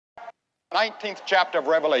19th chapter of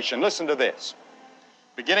Revelation. Listen to this,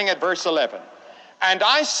 beginning at verse 11. And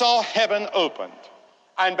I saw heaven opened,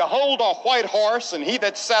 and behold, a white horse, and he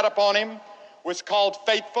that sat upon him was called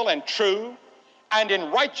Faithful and True, and in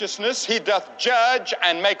righteousness he doth judge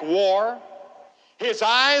and make war. His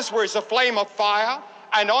eyes were as a flame of fire,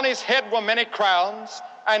 and on his head were many crowns,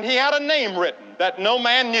 and he had a name written that no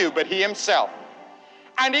man knew but he himself.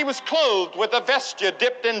 And he was clothed with a vesture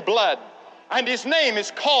dipped in blood, and his name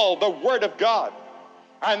is called the Word of God.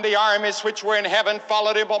 And the armies which were in heaven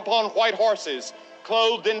followed him upon white horses,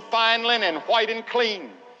 clothed in fine linen, white and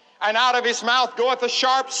clean. And out of his mouth goeth a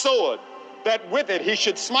sharp sword, that with it he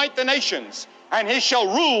should smite the nations, and he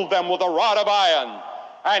shall rule them with a rod of iron.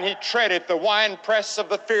 And he treadeth the winepress of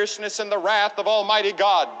the fierceness and the wrath of Almighty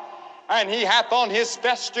God. And he hath on his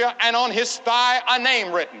vesture and on his thigh a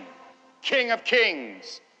name written, King of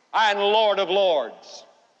Kings and Lord of Lords.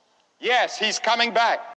 Yes, he's coming back.